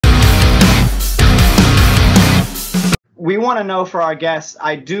we want to know for our guests,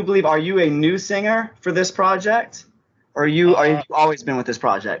 I do believe, are you a new singer for this project? Or are you always been with this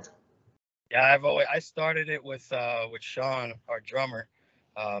project? Yeah, I started it with Sean, our drummer.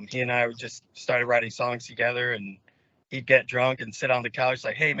 He and I just started writing songs together, and he'd get drunk and sit on the couch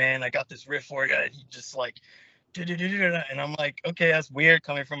like, "Hey man, I got this riff for you." And he just like, and I'm like, "Okay, that's weird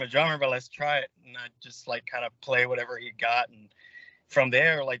coming from a drummer, but let's try it." And I just like kind of play whatever he got, and from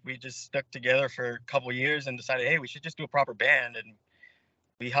there, like we just stuck together for a couple years and decided, hey, we should just do a proper band. And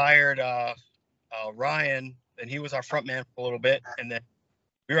we hired Ryan, and he was our frontman for a little bit, and then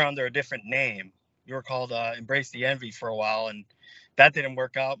we were under a different name. We were called Embrace the Envy for a while, and that didn't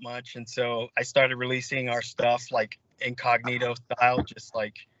work out much. And so I started releasing our stuff like incognito style, just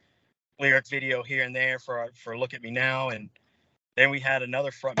like lyric video here and there for Look at Me Now. And then we had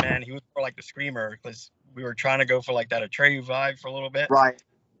another front man. He was more like the screamer because we were trying to go for like that Atreyu vibe for a little bit. Right.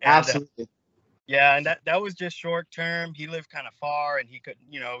 And, Absolutely. Yeah, and that was just short term. He lived kind of far, and we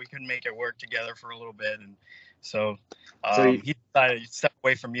couldn't make it work together for a little bit, and so he decided to step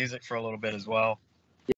away from music for a little bit as well.